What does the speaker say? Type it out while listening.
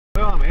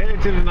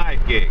headed to the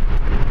night gig.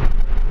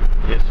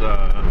 It's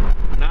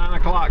 9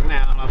 o'clock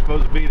now, and I'm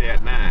supposed to be there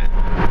at 9. I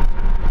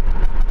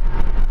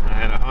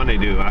had a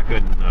honeydew. I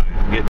couldn't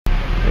get.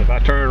 If I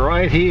turn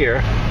right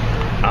here,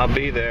 I'll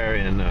be there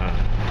in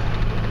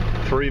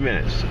 3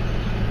 minutes.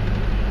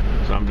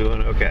 So I'm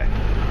doing okay.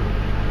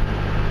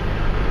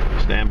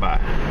 Stand by.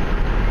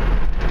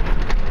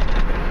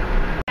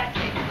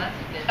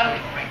 Oh,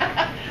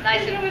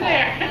 nice and over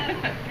there.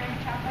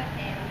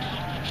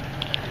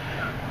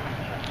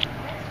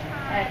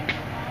 Hey,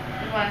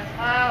 you want to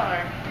smile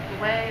or look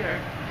away or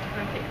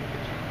take a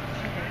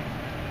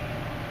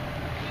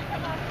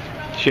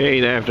picture?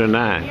 Shade after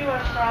 9. You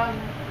are from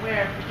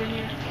where?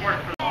 Virginia?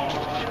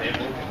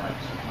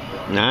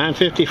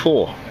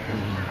 9:54.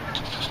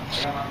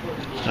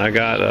 I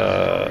got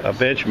a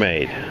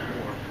Benchmade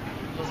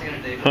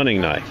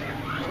hunting knife.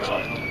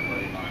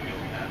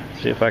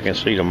 See if I can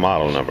see the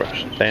model number.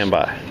 Stand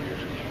by.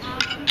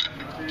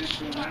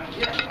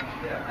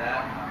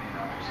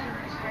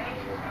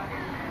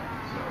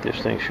 This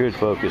thing should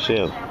focus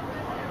in.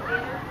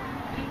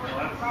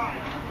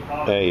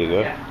 There you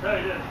go.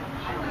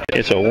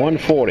 It's a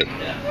 140.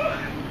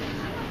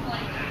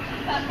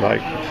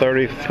 Like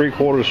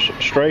 33/4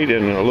 straight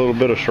and a little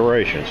bit of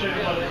serrations.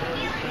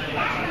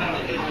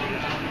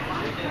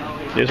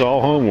 It's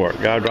all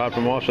homework. Guy dropped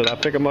them off, said I'll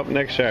pick them up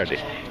next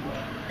Saturday.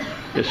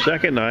 This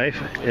second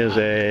knife is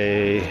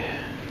a,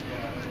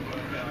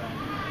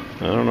 I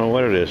don't know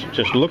what it is.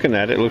 Just looking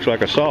at it, it looks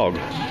like a SOG.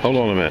 Hold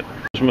on a minute.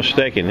 I was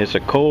mistaken. It's a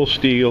Cold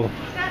Steel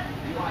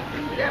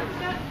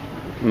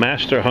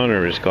Master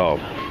Hunter is called.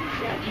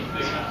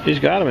 He's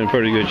got them in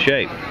pretty good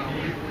shape.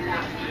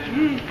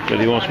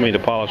 But he wants me to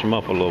polish them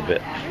up a little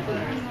bit.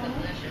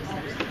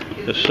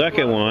 The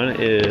second one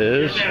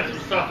is,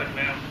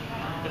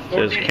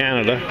 says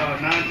Canada.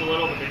 Nine's a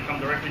little, but they come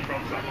directly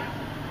from Suffolk.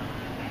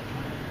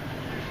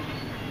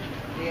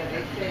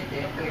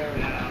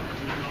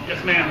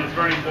 Yes, ma'am. It's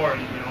very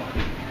important, you know.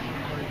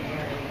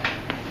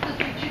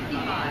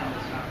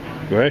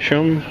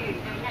 Gresham,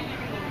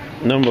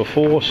 number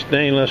 4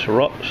 stainless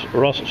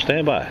Russell.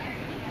 Stand by.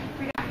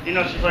 You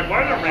know, she's like,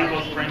 why are there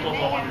rainbow sprinkles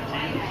all on your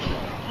teeth?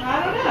 I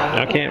don't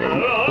know. I can't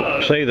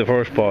say the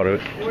first part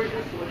of it,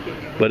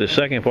 but the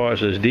second part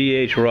says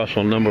D.H.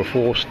 Russell, number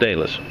 4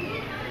 stainless.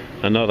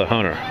 Another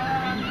Hunter.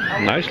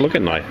 Nice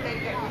looking knife.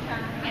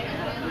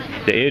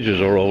 The edges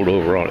are rolled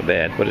over on it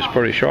bad, but it's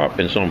pretty sharp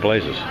in some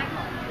places.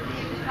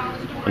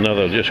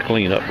 Another just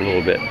clean up a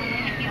little bit.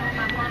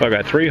 So I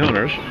got 3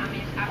 Hunters.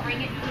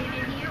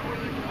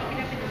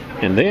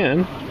 And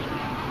then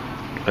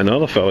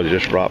another fellow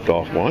just dropped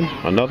off one.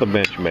 Another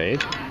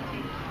Benchmade.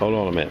 Hold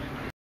on a minute.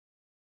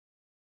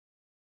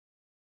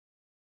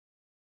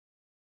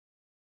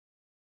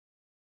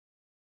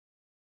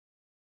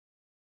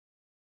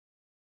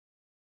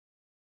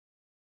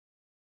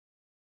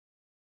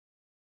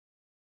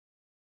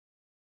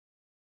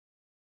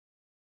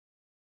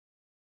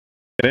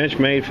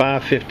 Benchmade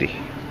 550.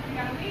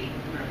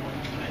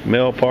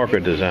 Mel Parker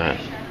design.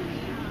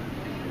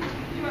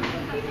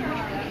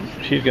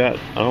 She's got,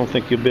 I don't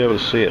think you'll be able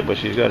to see it, but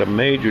she's got a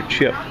major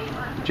chip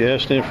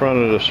just in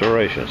front of the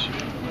serrations.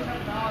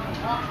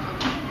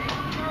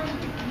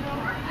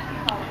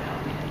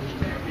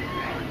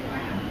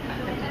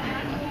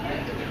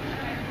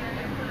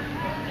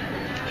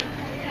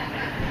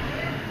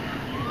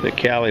 The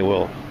Cali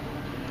will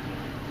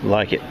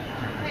like it.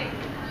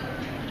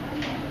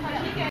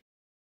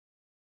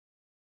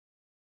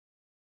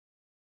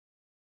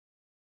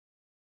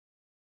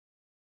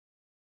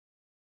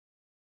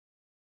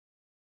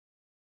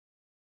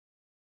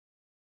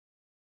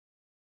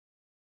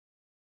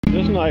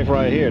 This knife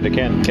right here, the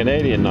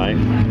Canadian knife,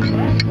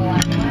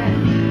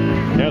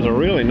 has a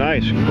really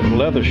nice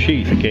leather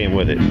sheath that came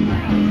with it.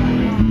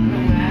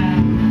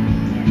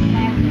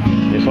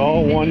 It's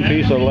all one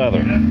piece of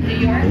leather.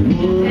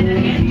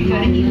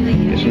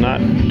 It's not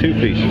 2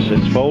 pieces.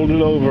 It's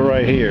folded over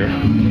right here,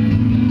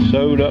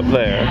 sewed up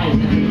there.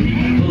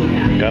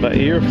 Got an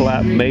ear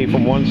flap made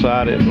from one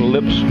side. It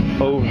lips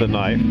over the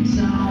knife.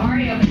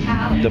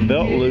 The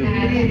belt loop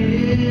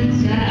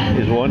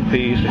is one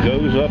piece. It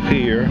goes up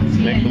here,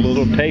 makes a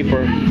little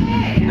taper,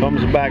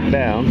 comes back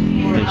down,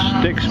 and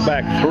sticks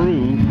back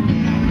through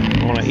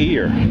on an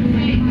ear.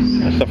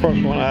 That's the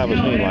first one I ever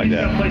seen like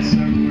that.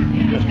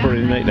 That's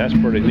pretty neat. That's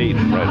pretty neat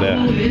right there.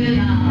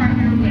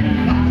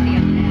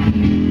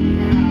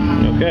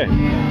 Okay.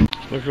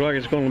 Looks like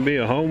it's going to be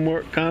a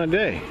homework kind of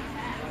day.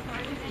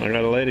 I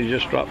got a lady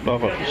just dropped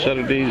off a set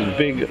of these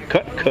big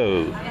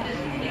Cutco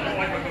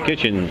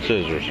kitchen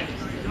scissors.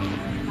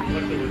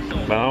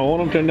 But I don't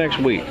want them till next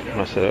week.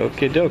 I said,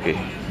 okay, dokie.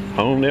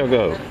 Home they'll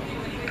go.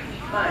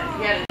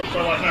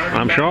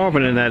 I'm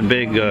sharpening that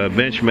big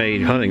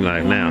Benchmade hunting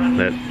knife now.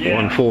 That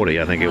 140,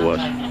 I think it was.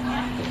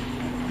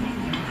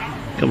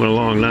 Coming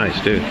along nice,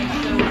 too.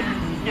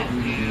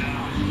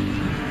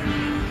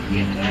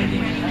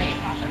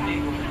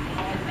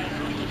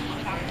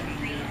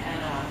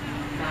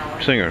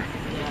 Singer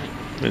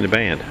in the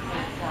band.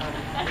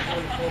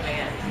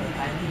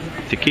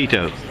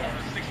 Taquito.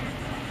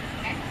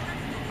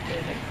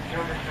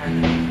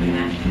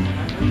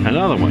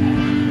 Another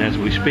one as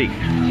we speak.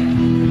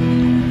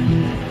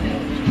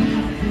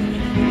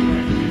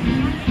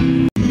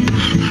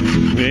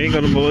 You ain't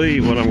gonna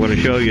believe what I'm gonna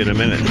show you in a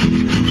minute.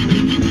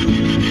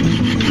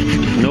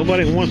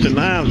 Nobody wants the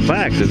knives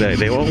back today.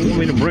 They all want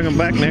me to bring them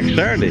back next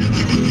Saturday,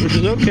 which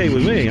is okay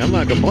with me. I'm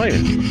not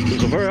complaining.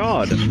 It's very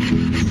odd.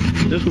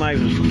 This knife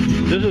is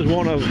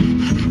one of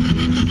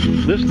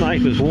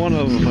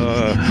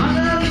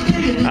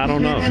I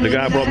don't know. The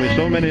guy brought me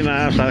so many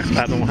knives, I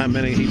don't know how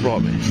many he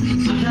brought me.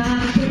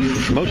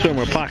 Most of them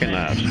were pocket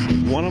knives.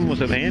 One of them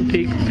was an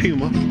antique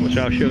Puma, which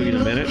I'll show you in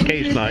a minute,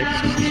 case knife.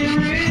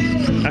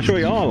 I'll show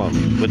you all of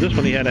them, but this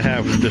one he had to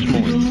have this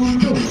morning.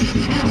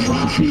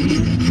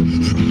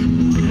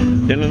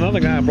 Then another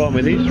guy brought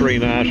me these 3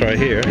 knives right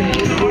here.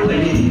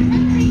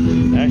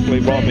 Actually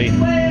he brought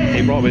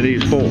me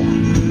these 4.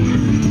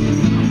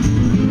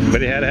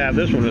 But he had to have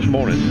this one this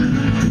morning.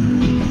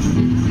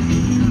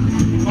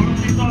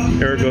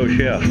 Ergo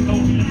Chef,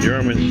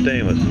 German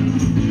stainless.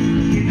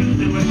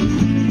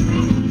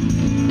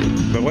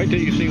 But wait till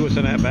you see what's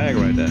in that bag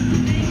right there.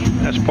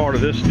 That's part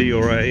of this deal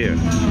right here.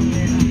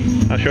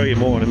 I'll show you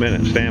more in a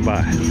minute. Stand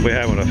by. We're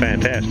having a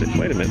fantastic.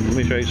 Wait a minute. Let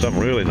me show you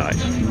something really nice.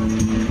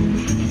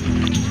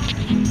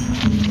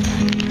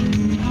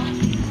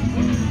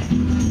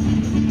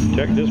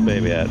 Check this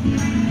baby out.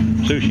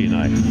 Sushi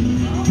knife.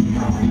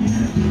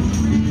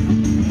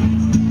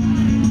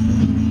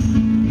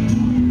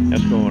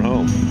 That's going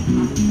home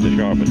to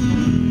sharpen,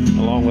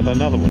 along with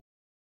another one.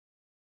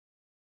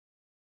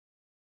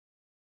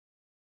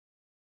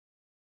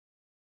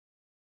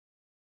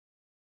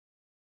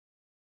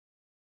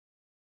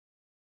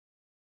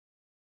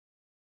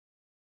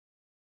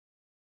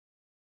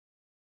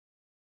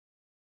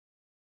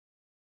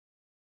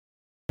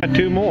 Got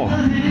 2 more.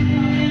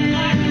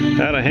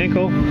 Out of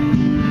Henkel.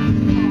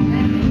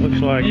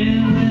 Looks like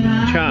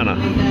China.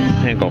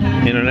 Henkel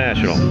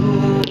International.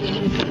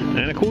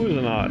 And a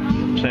Cuisinart.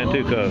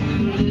 Santuco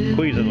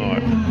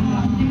Cuisinart.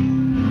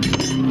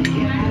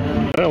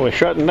 Well, we're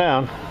shutting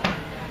down.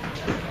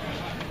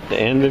 The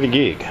end of the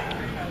gig.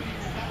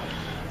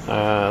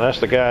 That's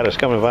the guy that's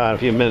coming by in a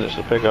few minutes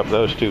to pick up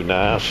those 2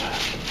 knives.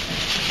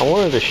 I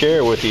wanted to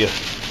share with you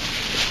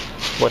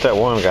what that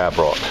one guy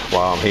brought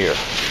while I'm here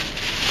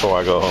before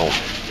I go home.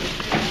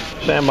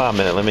 Stand by a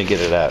minute, let me get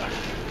it out.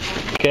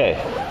 Okay,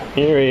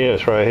 here he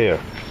is right here.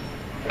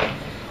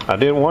 I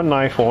did one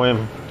knife for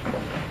him.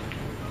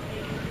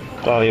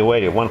 While he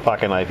waited, one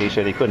pocket knife. He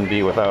said he couldn't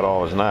be without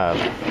all his knives.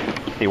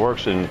 He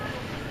works in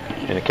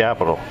the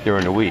Capitol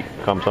during the week,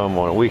 comes home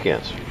on the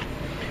weekends.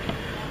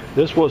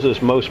 This was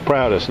his most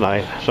proudest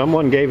knife.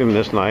 Someone gave him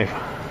this knife,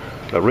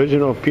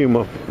 original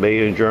Puma,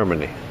 made in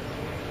Germany.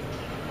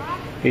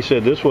 He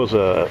said this was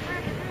a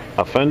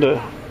Fender,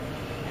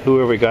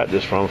 whoever got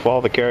this from.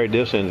 Father carried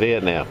this in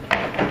Vietnam.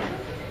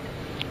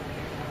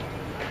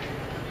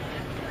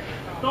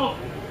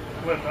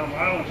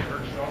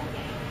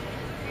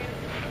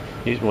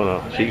 He's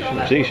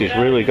she's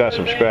really got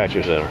some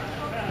scratches in her.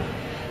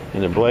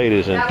 And the blade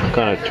is in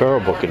kind of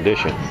terrible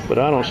condition. But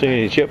I don't see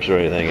any chips or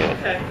anything in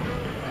it.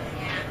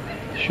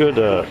 Should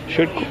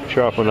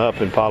sharpen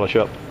up and polish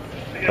up.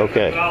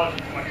 Okay.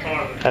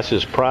 That's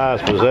his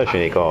prized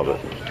possession, he called it.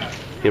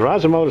 He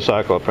rides a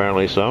motorcycle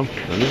apparently some,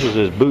 and this is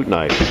his boot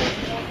knife.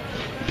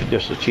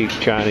 Just a cheap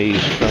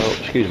Chinese,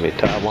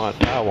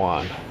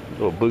 Taiwan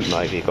little boot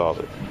knife he calls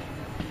it.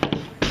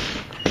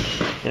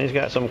 And he's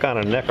got some kind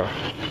of necker.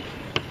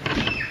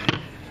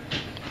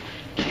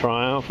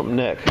 Triumph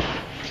neck.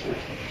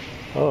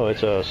 Oh,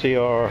 it's a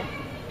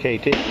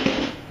CRKT.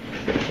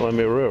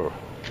 Columbia River.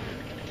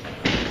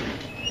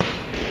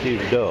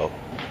 Huge dove.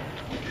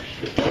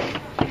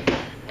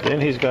 Then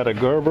he's got a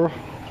Gerber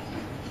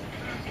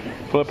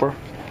flipper.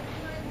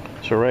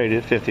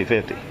 Serrated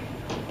 50-50.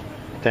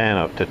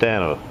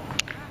 Titano.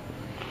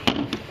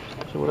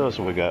 So what else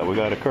have we got? We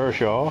got a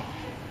Kershaw.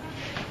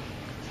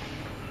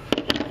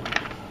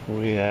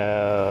 We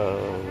have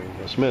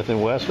a Smith &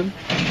 Wesson.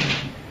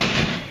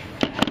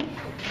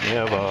 We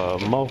have a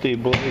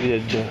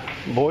multi-bladed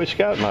Boy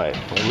Scout knife.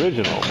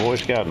 Original Boy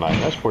Scout knife.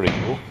 That's pretty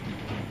cool.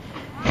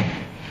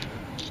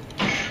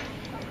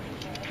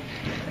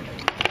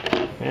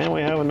 And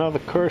we have another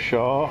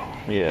Kershaw.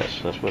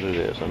 Yes, that's what it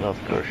is. Another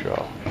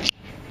Kershaw.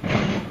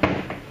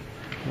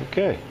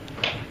 Okay.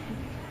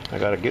 I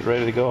gotta get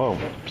ready to go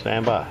home.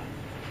 Stand by.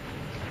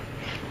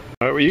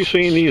 Alright, well, you've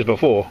seen these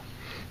before.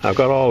 I've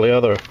got all the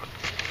other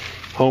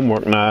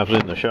homework knives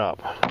in the shop.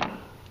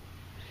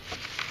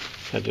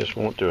 I just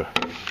want to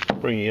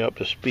bring you up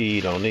to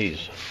speed on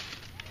these.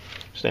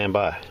 Stand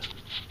by.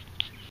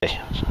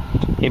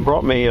 He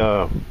brought me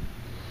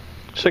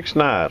 6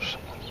 knives.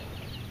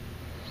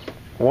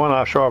 One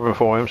I sharpened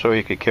for him so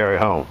he could carry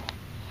home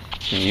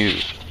and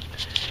use.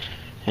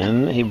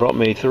 And he brought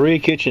me 3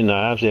 kitchen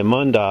knives. They're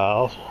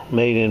Mundials,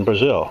 made in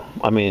Brazil.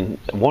 I mean,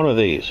 one of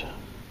these.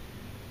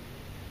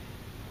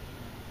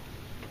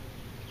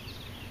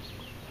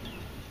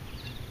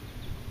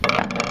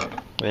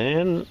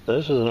 And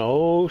this is an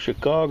old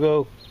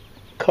Chicago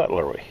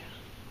cutlery.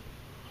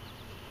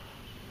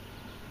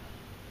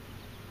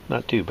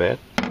 not too bad.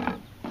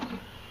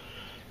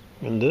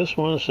 And this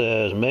one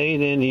says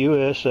made in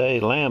USA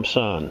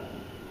Lamson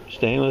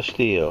stainless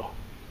steel.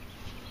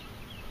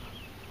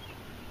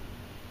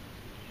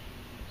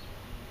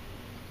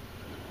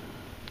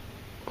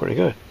 Pretty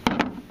good.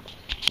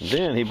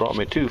 Then he brought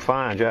me 2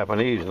 fine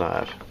Japanese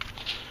knives.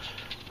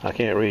 I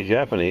can't read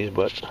Japanese,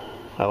 but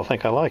I don't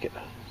think I like it.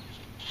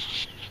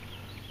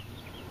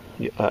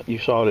 You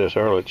saw this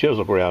earlier,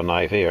 chisel ground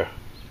knife here,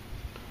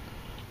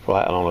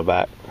 flat on the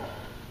back,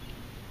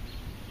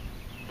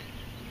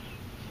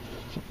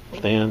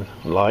 thin,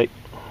 light.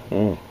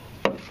 And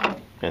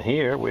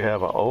here we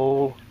have an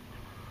old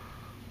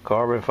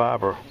carbon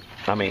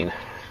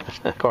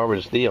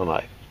steel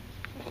knife.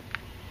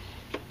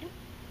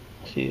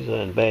 She's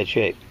in bad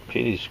shape.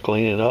 She needs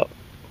cleaning up,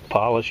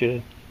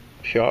 polishing,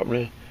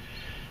 sharpening.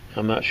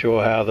 I'm not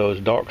sure how those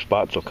dark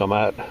spots will come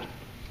out.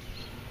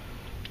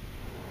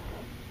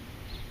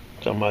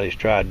 Somebody's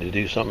tried to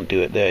do something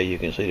to it there. You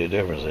can see the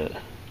difference in it.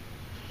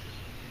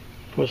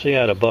 We'll see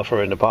how the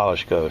buffer and the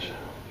polish goes.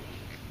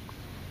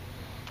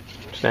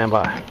 Stand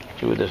by.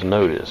 See what this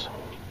note is.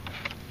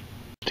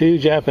 2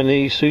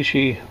 Japanese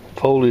sushi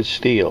folded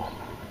steel.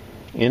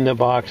 In the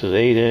box is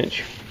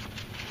 8-inch.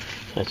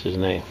 That's his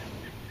name.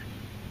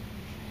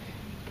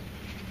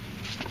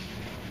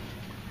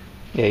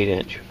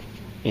 8-inch.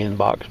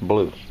 In-box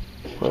blue.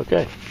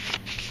 Okay.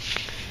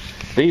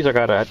 These I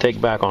gotta take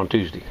back on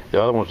Tuesday.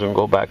 The other ones don't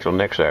go back till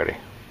next Saturday.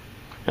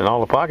 And all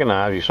the pocket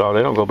knives you saw,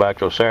 they don't go back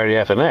till Saturday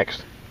after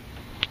next.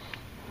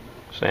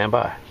 Stand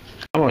by.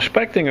 I'm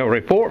expecting a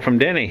report from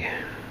Denny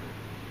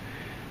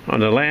on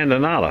the land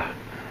of Nala.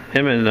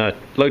 Him and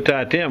Low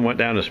Tide Tim went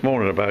down this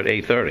morning about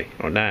 8:30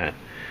 or 9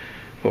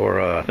 for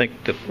I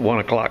think the 1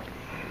 o'clock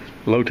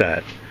low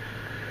tide.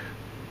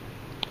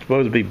 It's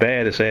supposed to be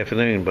bad this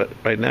afternoon, but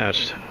right now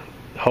it's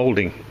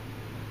holding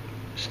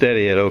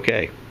steady at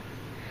okay.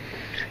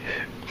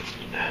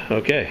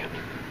 Okay,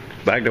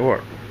 back to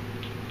work.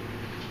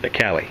 The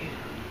Cali.